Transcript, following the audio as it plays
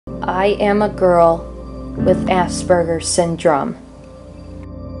I am a girl with Asperger's syndrome.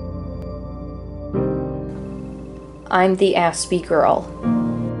 I'm the Aspie girl.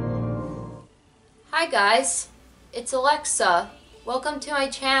 Hi guys, it's Alexa. Welcome to my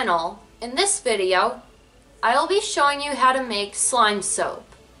channel. In this video, I'll be showing you how to make slime soap.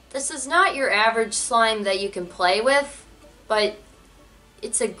 This is not your average slime that you can play with, but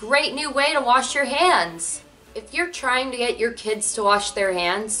it's a great new way to wash your hands. If you're trying to get your kids to wash their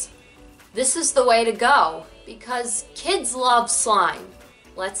hands, this is the way to go, because kids love slime.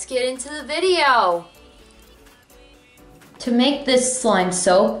 Let's get into the video. To make this slime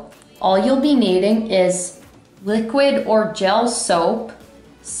soap, all you'll be needing is liquid or gel soap,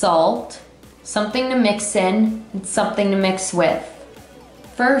 salt, something to mix in, and something to mix with.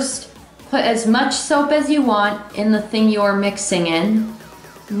 First, put as much soap as you want in the thing you are mixing in.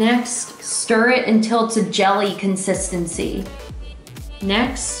 Next, stir it until it's a jelly consistency.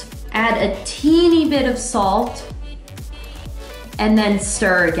 Next, add a teeny bit of salt, and then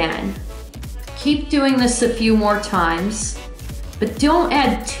stir again. Keep doing this a few more times, but don't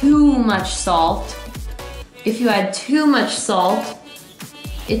add too much salt. If you add too much salt,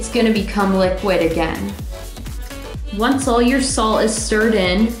 it's gonna become liquid again. Once all your salt is stirred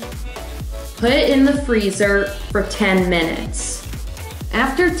in, put it in the freezer for 10 minutes.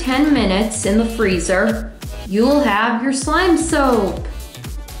 After 10 minutes in the freezer, you will have your slime soap.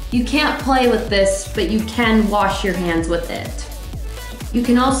 You can't play with this, but you can wash your hands with it. You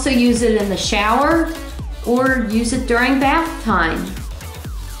can also use it in the shower or use it during bath time.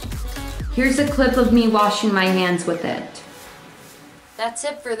 Here's a clip of me washing my hands with it. That's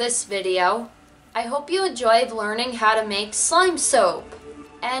it for this video. I hope you enjoyed learning how to make slime soap,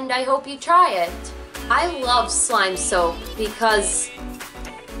 and I hope you try it. I love slime soap because,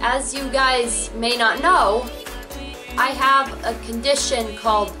 as you guys may not know, I have a condition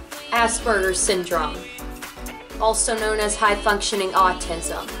called Asperger's syndrome, also known as high-functioning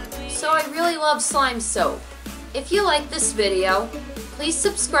autism. So I really love slime soap. If you like this video, please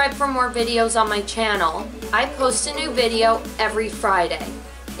subscribe for more videos on my channel. I post a new video every Friday.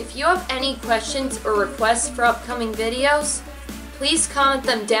 If you have any questions or requests for upcoming videos, please comment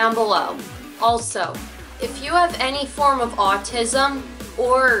them down below. Also, if you have any form of autism,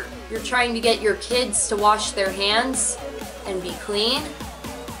 or you're trying to get your kids to wash their hands and be clean,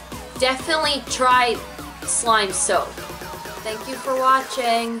 definitely try slime soap. Thank you for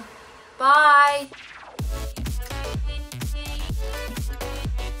watching. Bye!